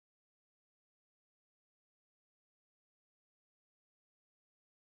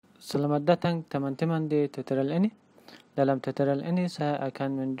Selamat datang teman-teman di tutorial ini. Dalam tutorial ini saya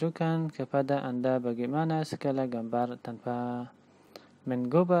akan menunjukkan kepada Anda bagaimana skala gambar tanpa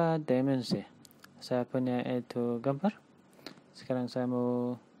mengubah dimensi. Saya punya itu gambar. Sekarang saya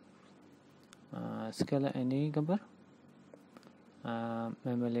mau skala ini gambar.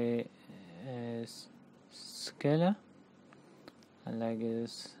 Memilih skala. Lagi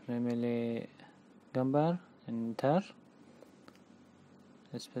memilih gambar. Enter.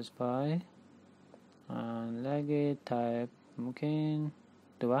 Specify. Lagi type mungkin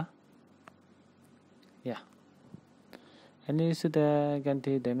 2. Ya. Ini sudah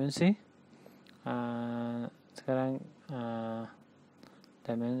ganti dimensi. Sekarang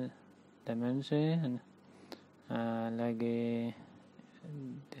dimensi lagi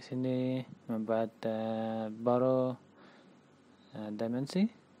di sini membuat baru dimensi.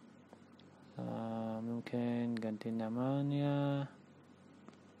 Mungkin ganti namanya.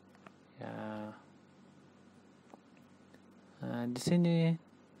 Ya. Di sini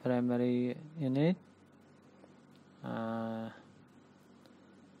primary unit.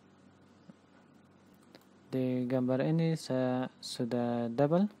 Di gambar ini saya sudah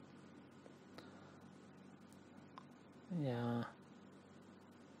double. Ya.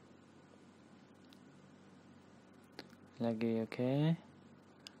 Lagi okay.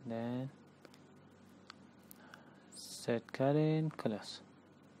 Dan set current close.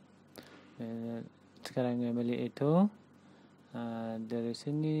 Sekarang memilih itu. Dari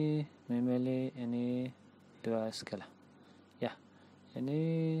sini memilih ini 2 skala. Ya,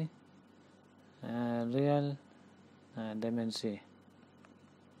 ini real dimensi.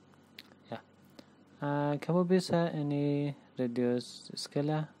 Ya, kamu bisa ini reduce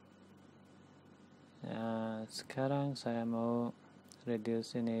skala. Sekarang saya mau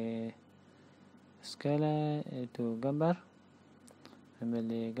reduce ini skala itu gambar.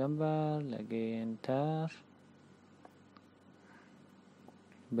 Memilih gambar, lagi enter.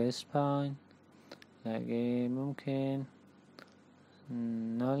 Baseline lagi mungkin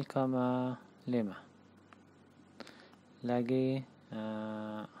 0,5. Lagi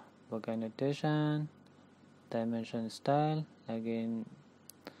bukan notation, dimension style, lagi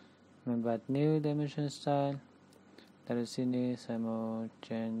membuat new dimension style. Dari sini saya mau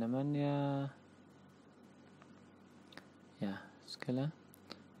change namanya. Ya, skala.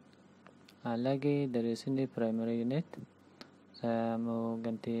 Lagi dari sini primary unit. Saya mau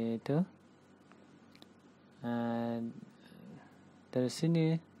ganti itu. Dari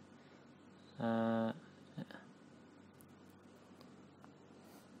sini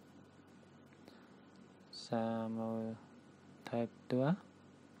saya mau type 2.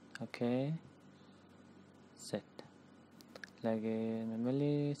 Okay. Set. Lagi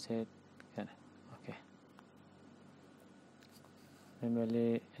memilih set. Okay.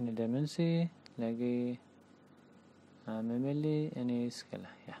 Memilih ini dimensi. Lagi memilih ini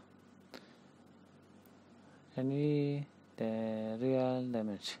skala. Ya. Ini the real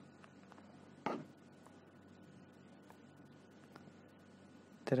dimension.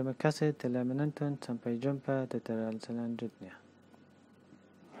 Terima kasih telah menonton. Sampai jumpa tutorial selanjutnya.